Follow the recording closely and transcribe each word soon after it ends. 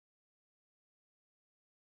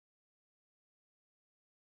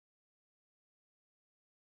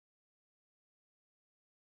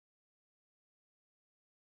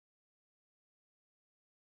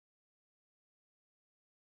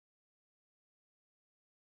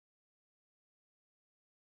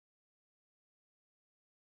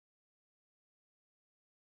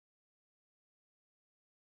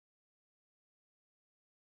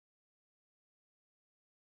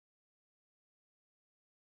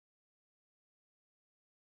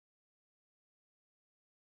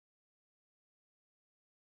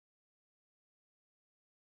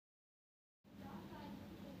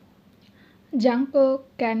Jungkook,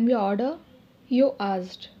 can we order? You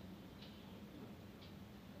asked.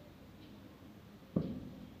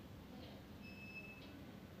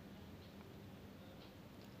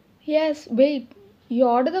 Yes, wait. You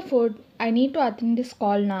order the food. I need to attend this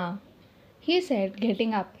call now, he said,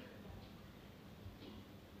 getting up.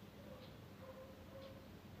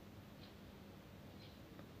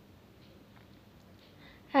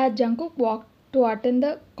 As Jungkook walked to attend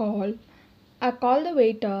the call, I called the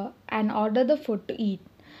waiter and ordered the food to eat.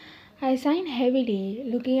 I signed heavily,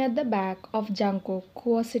 looking at the back of Jungkook,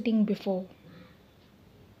 who was sitting before.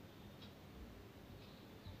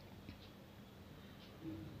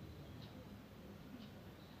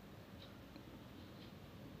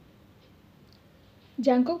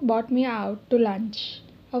 Jungkook brought me out to lunch.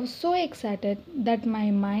 I was so excited that my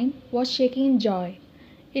mind was shaking in joy.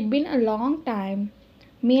 It'd been a long time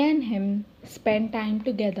me and him spent time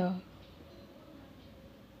together.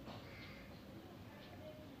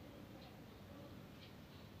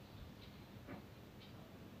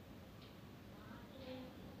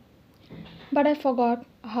 But I forgot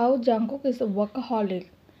how Jungkook is a workaholic.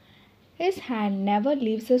 His hand never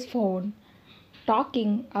leaves his phone,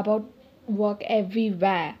 talking about work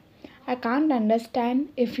everywhere. I can't understand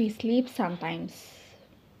if he sleeps sometimes.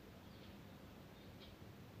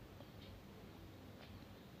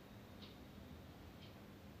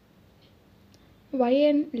 Why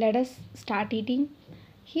and let us start eating?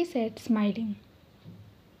 He said, smiling.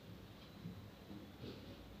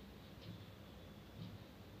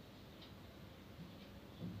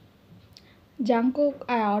 Jungkook,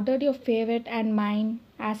 I ordered your favorite and mine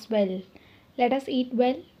as well. Let us eat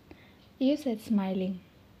well, you said, smiling.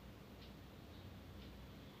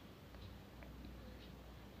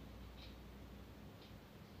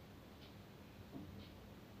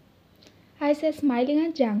 I said, smiling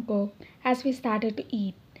at Jungkook as we started to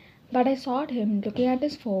eat. But I saw him looking at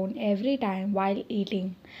his phone every time while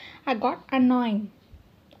eating. I got annoying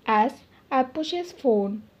as I pushed his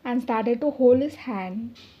phone and started to hold his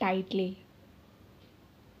hand tightly.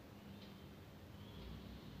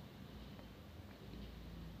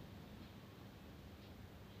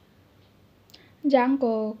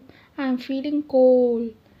 Jungkook, I'm feeling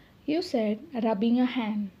cold, you said, rubbing your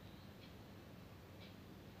hand.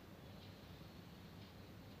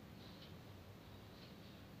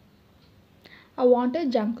 I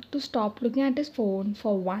wanted Jungkook to stop looking at his phone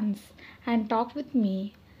for once and talk with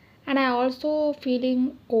me, and I also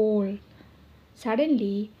feeling cold.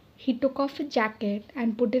 Suddenly, he took off his jacket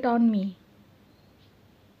and put it on me.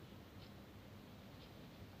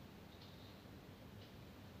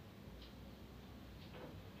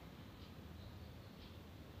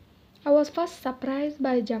 I was first surprised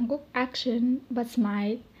by Jungkook's action but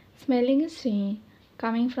smiled, smelling his rain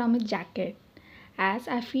coming from his jacket. As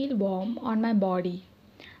I feel warm on my body,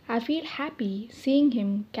 I feel happy seeing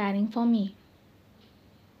him caring for me.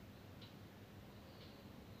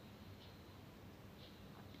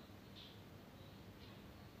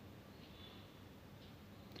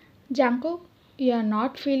 Jungkook, you are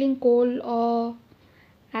not feeling cold or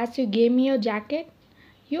as you gave me your jacket?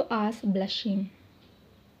 You asked, blushing.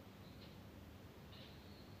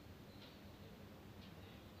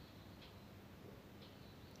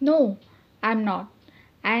 No, I'm not.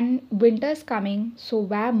 And winter's coming, so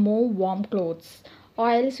wear more warm clothes, or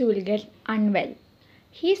else you will get unwell,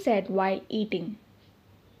 he said while eating.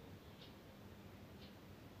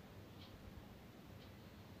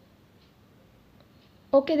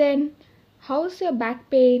 Okay then, how's your back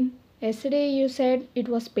pain? Yesterday you said it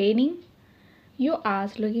was paining? You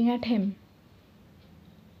asked, looking at him.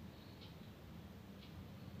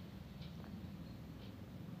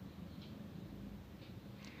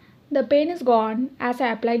 The pain is gone as I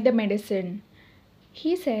applied the medicine,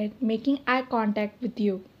 he said, making eye contact with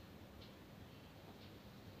you.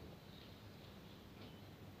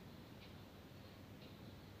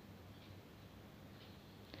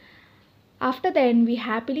 After then, we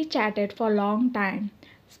happily chatted for a long time,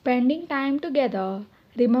 spending time together,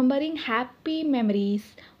 remembering happy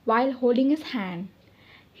memories while holding his hand.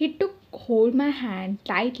 He took hold my hand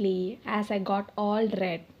tightly as I got all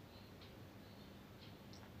red.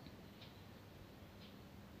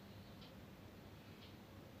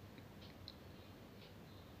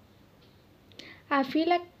 I feel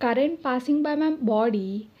like current passing by my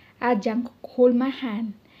body as Jungkook hold my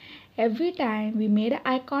hand. Every time we made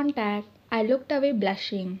eye contact, I looked away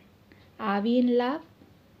blushing. Are we in love?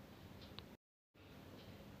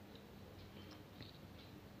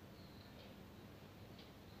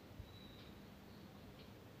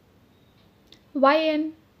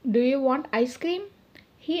 Why, do you want ice cream?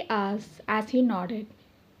 He asked as he nodded.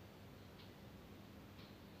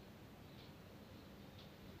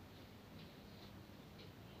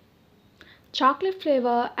 Chocolate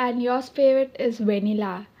flavor and yours favorite is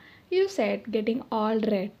vanilla, you said, getting all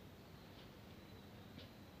red.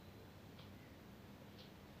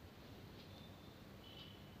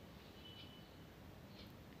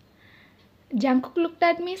 Jungkook looked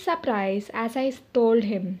at me surprised as I told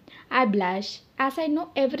him. I blushed as I know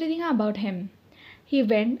everything about him. He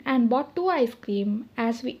went and bought two ice cream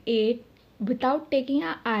as we ate without taking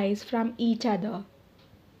our eyes from each other.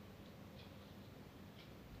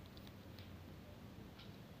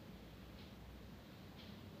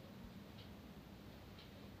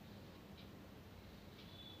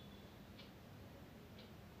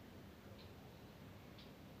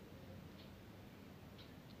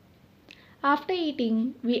 After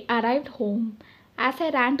eating, we arrived home. As I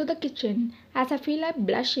ran to the kitchen, as I feel like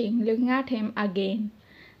blushing looking at him again,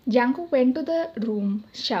 Jungkook went to the room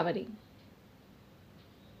showering.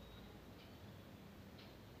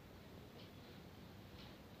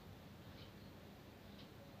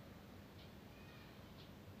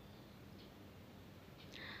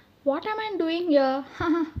 What am I doing here?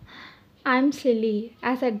 I'm silly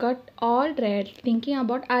as I got all red thinking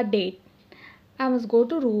about our date. I must go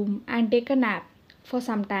to room and take a nap for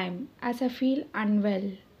some time as I feel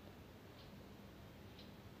unwell.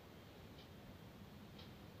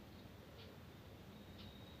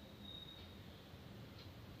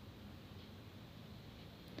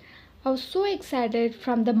 I was so excited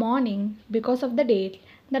from the morning because of the date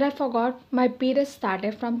that I forgot my period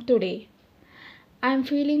started from today. I am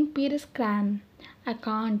feeling period cramp. I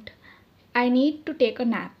can't. I need to take a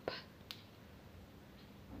nap.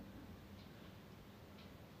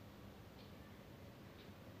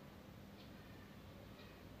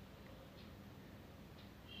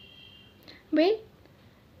 Wait,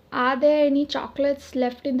 are there any chocolates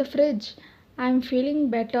left in the fridge? I'm feeling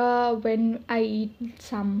better when I eat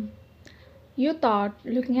some. You thought,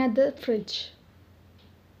 looking at the fridge.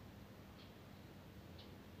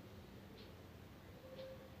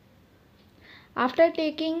 After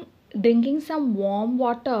drinking some warm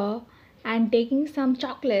water and taking some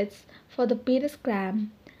chocolates for the period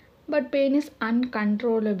cramp, but pain is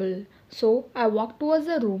uncontrollable, so I walked towards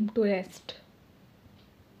the room to rest.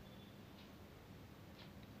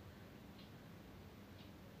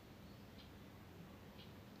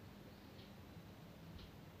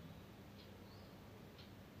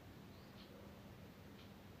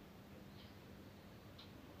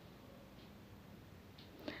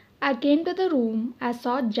 I came to the room. I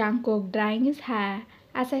saw Jungkook drying his hair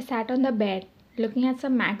as I sat on the bed looking at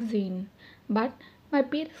some magazine. But my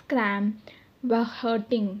period cramp were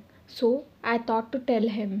hurting, so I thought to tell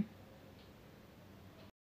him.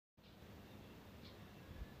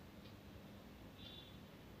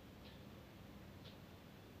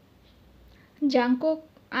 Jungkook,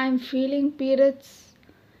 I'm feeling periods.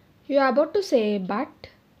 You are about to say, but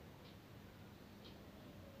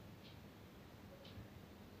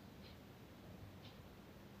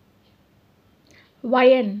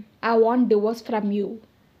Why I want divorce from you?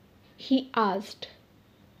 He asked.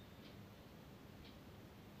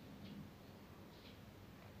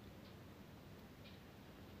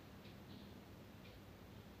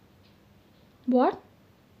 What?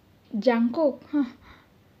 Jungkook,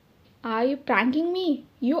 are you pranking me?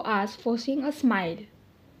 You asked, forcing a smile.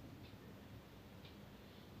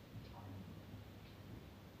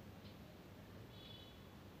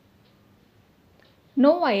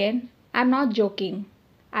 No, I'm not joking.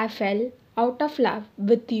 I fell out of love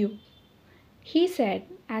with you, he said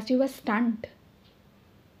as he was stunned.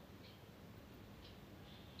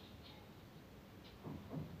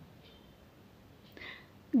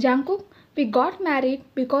 Jungkook, we got married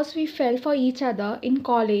because we fell for each other in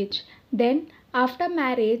college. Then, after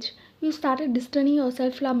marriage, you started distancing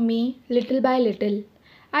yourself from me little by little.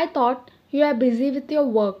 I thought you were busy with your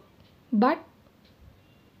work, but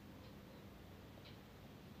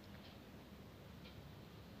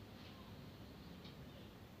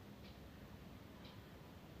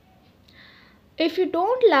if you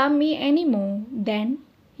don't love me anymore, then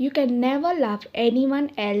you can never love anyone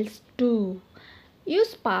else too. You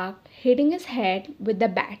sparked, hitting his head with the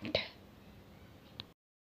bat.